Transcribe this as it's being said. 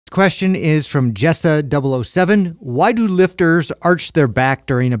question is from Jessa007. Why do lifters arch their back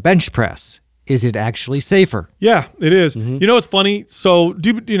during a bench press? Is it actually safer? Yeah, it is. You know what's funny? So,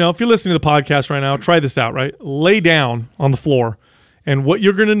 if you're listening to the podcast right now, try this out, right? Lay down on the floor. And what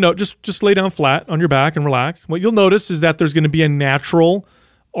you're going to know, just lay down flat on your back and relax. What you'll notice is that there's going to be a natural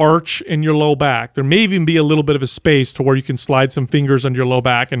arch in your low back. There may even be a little bit of a space to where you can slide some fingers on your low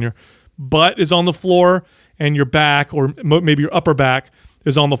back and your butt is on the floor and your back, or maybe your upper back,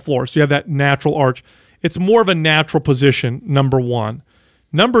 is on the floor. So you have that natural arch. It's more of a natural position, number one.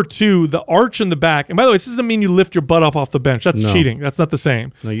 Number two, the arch in the back. And by the way, this doesn't mean you lift your butt up off the bench. That's cheating. That's not the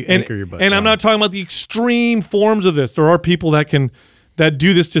same. No, you anchor your butt. And I'm not talking about the extreme forms of this. There are people that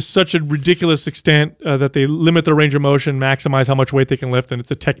do this to such a ridiculous extent that they limit their range of motion, maximize how much weight they can lift, and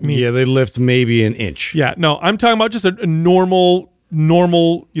it's a technique. Yeah, they lift maybe an inch. Yeah, no, I'm talking about just a normal,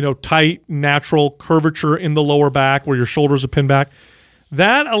 tight, natural curvature in the lower back where your shoulders are pinned back.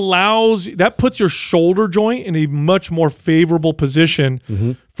 That puts your shoulder joint in a much more favorable position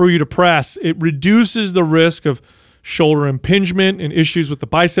for you to press. It reduces the risk of shoulder impingement and issues with the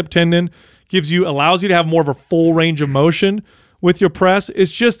bicep tendon. Allows you to have more of a full range of motion with your press.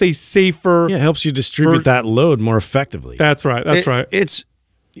 It's just a safer. Yeah, it helps you distribute that load more effectively. That's right. That's right. It's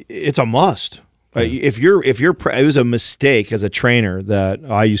a must. It was a mistake as a trainer that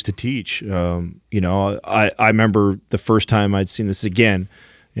I used to teach. I remember the first time I'd seen this again.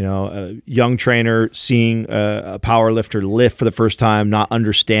 A young trainer seeing a power lifter lift for the first time, not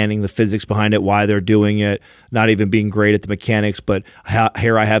understanding the physics behind it, why they're doing it, not even being great at the mechanics. But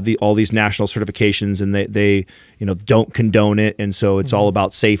here I have all these national certifications, and they don't condone it, and so it's all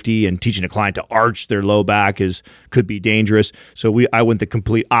about safety. And teaching a client to arch their low back could be dangerous. So I went the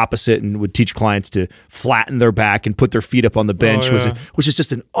complete opposite and would teach clients to flatten their back and put their feet up on the bench, which is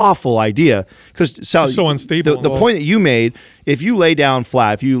just an awful idea. Because Sal, so unstable. The point that you made. If you lay down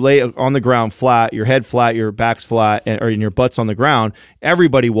flat, if you lay on the ground flat, your head flat, your back's flat, or your butt's on the ground,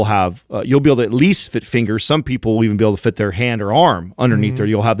 everybody will have, you'll be able to at least fit fingers. Some people will even be able to fit their hand or arm underneath there.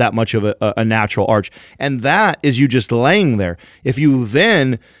 You'll have that much of a natural arch. And that is you just laying there. If you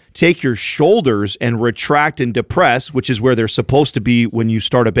then take your shoulders and retract and depress, which is where they're supposed to be when you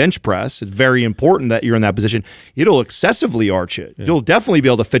start a bench press, it's very important that you're in that position. It'll excessively arch it. Yeah. You'll definitely be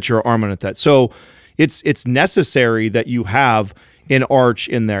able to fit your arm on that. So it's necessary that you have an arch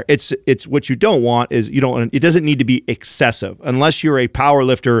in there. It's what you don't want is it doesn't need to be excessive unless you're a power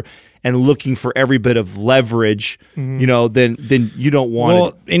lifter and looking for every bit of leverage, then you don't want it.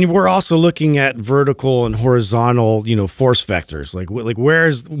 Well, and we're also looking at vertical and horizontal, force vectors. Like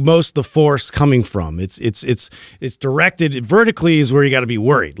where's most of the force coming from? It's directed vertically is where you got to be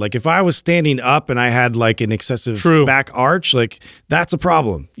worried. Like if I was standing up and I had like an excessive back arch, like that's a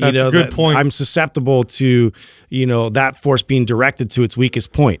problem. That's a good point. I'm susceptible to, that force being directed to its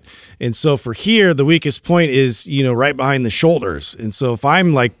weakest point. And so for here, the weakest point is, right behind the shoulders. And so if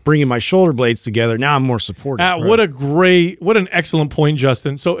I'm like bringing my shoulder blades together, now I'm more supportive. What an excellent point,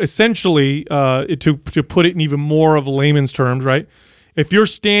 Justin. So essentially, to put it in even more of layman's terms, right? If you're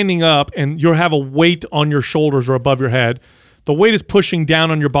standing up and you have a weight on your shoulders or above your head, the weight is pushing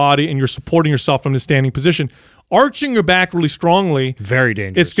down on your body and you're supporting yourself from the standing position. Arching your back really strongly, very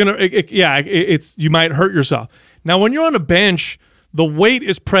dangerous. You might hurt yourself. Now, when you're on a bench, the weight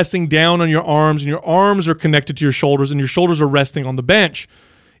is pressing down on your arms, and your arms are connected to your shoulders, and your shoulders are resting on the bench.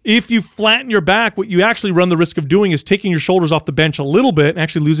 If you flatten your back, what you actually run the risk of doing is taking your shoulders off the bench a little bit and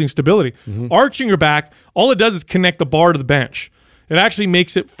actually losing stability. Arching your back, all it does is connect the bar to the bench. It actually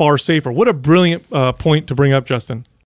makes it far safer. What a brilliant point to bring up, Justin.